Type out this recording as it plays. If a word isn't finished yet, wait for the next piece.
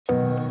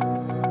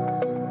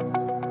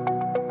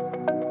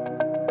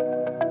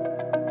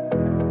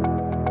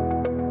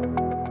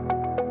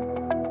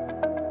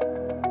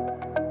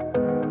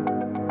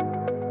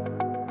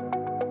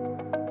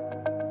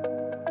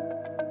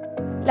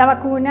La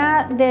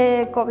vacuna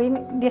de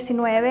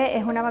COVID-19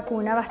 es una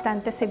vacuna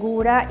bastante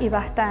segura y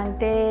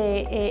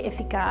bastante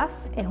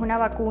eficaz. Es una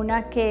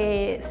vacuna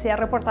que se ha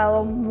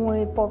reportado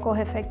muy pocos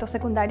efectos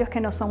secundarios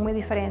que no son muy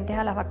diferentes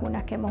a las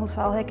vacunas que hemos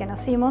usado desde que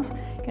nacimos,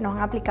 que nos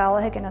han aplicado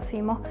desde que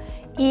nacimos.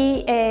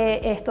 Y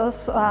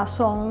estos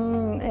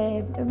son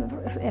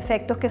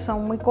efectos que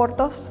son muy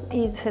cortos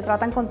y se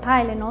tratan con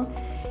Tylenol.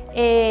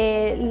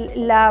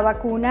 La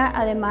vacuna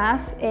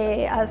además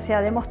se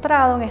ha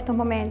demostrado en estos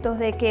momentos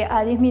de que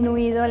ha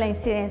disminuido la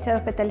incidencia de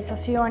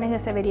hospitalizaciones, de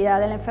severidad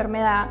de la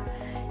enfermedad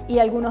y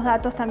algunos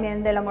datos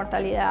también de la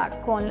mortalidad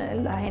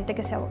con la gente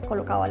que se ha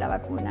colocado la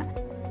vacuna.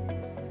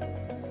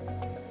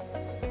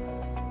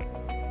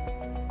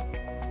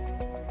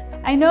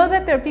 I know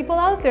that there are people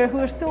out there who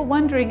are still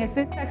wondering, is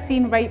this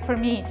vaccine right for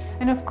me?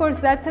 And of course,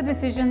 that's a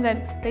decision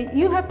that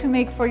you have to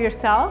make for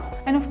yourself.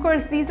 And of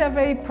course, these are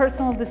very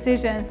personal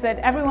decisions that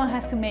everyone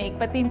has to make.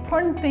 But the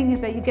important thing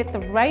is that you get the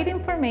right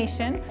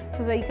information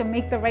so that you can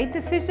make the right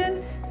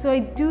decision. So I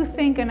do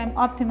think, and I'm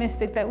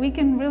optimistic, that we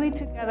can really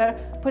together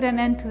put an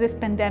end to this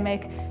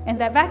pandemic, and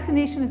that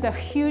vaccination is a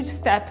huge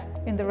step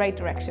in the right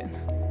direction.